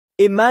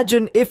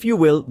Imagine, if you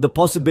will, the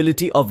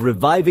possibility of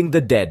reviving the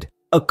dead,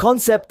 a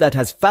concept that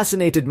has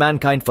fascinated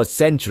mankind for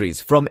centuries,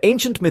 from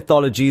ancient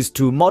mythologies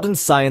to modern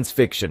science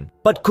fiction.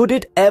 But could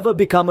it ever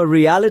become a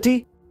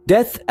reality?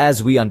 Death,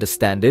 as we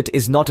understand it,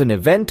 is not an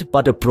event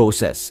but a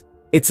process.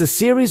 It's a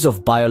series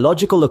of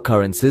biological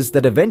occurrences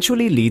that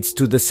eventually leads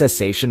to the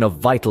cessation of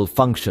vital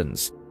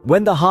functions.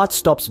 When the heart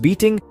stops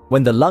beating,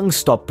 when the lungs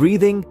stop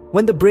breathing,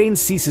 when the brain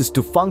ceases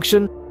to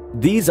function,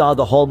 these are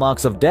the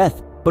hallmarks of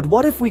death. But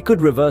what if we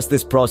could reverse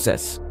this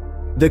process?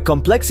 The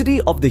complexity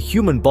of the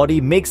human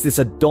body makes this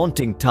a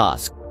daunting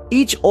task.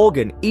 Each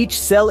organ, each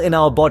cell in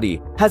our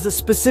body has a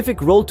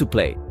specific role to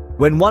play.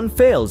 When one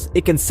fails,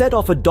 it can set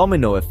off a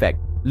domino effect,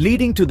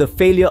 leading to the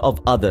failure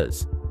of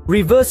others.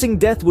 Reversing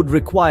death would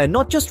require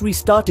not just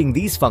restarting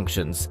these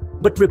functions,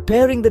 but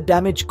repairing the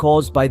damage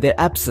caused by their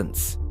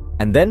absence.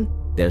 And then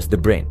there's the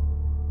brain.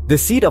 The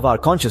seat of our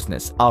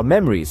consciousness, our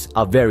memories,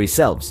 our very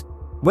selves.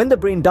 When the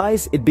brain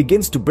dies, it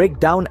begins to break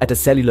down at a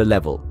cellular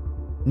level.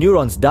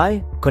 Neurons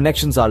die,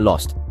 connections are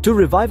lost. To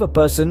revive a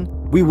person,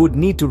 we would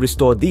need to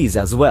restore these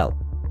as well.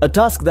 A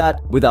task that,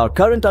 with our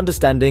current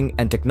understanding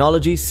and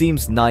technology,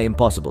 seems nigh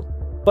impossible.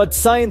 But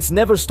science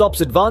never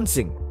stops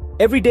advancing.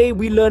 Every day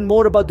we learn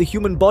more about the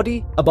human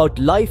body, about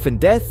life and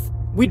death.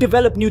 We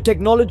develop new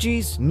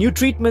technologies, new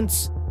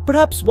treatments.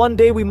 Perhaps one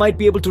day we might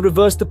be able to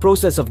reverse the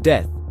process of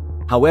death.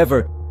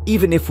 However,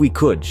 even if we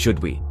could,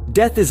 should we?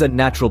 Death is a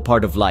natural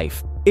part of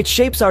life. It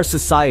shapes our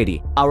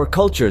society, our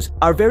cultures,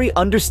 our very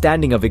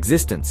understanding of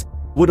existence.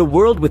 Would a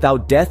world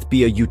without death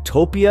be a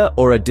utopia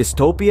or a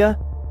dystopia?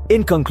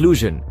 In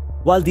conclusion,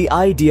 while the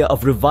idea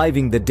of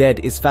reviving the dead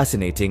is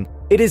fascinating,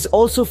 it is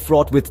also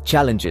fraught with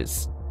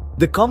challenges.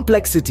 The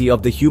complexity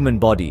of the human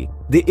body,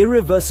 the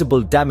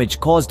irreversible damage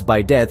caused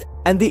by death,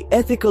 and the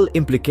ethical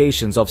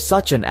implications of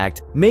such an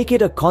act make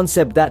it a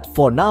concept that,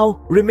 for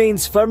now,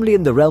 remains firmly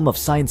in the realm of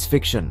science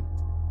fiction.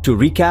 To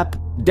recap,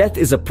 death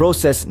is a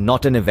process,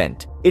 not an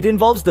event. It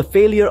involves the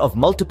failure of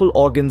multiple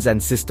organs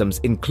and systems,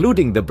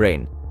 including the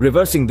brain.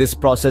 Reversing this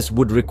process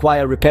would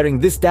require repairing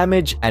this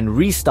damage and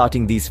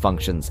restarting these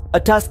functions, a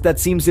task that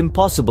seems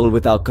impossible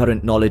with our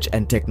current knowledge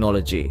and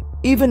technology.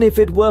 Even if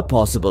it were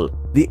possible,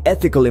 the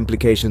ethical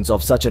implications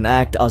of such an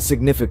act are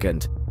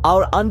significant.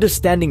 Our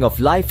understanding of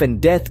life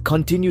and death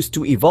continues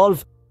to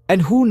evolve,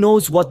 and who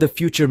knows what the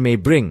future may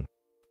bring.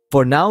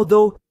 For now,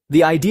 though,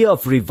 the idea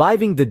of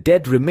reviving the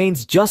dead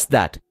remains just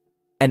that,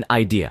 an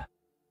idea.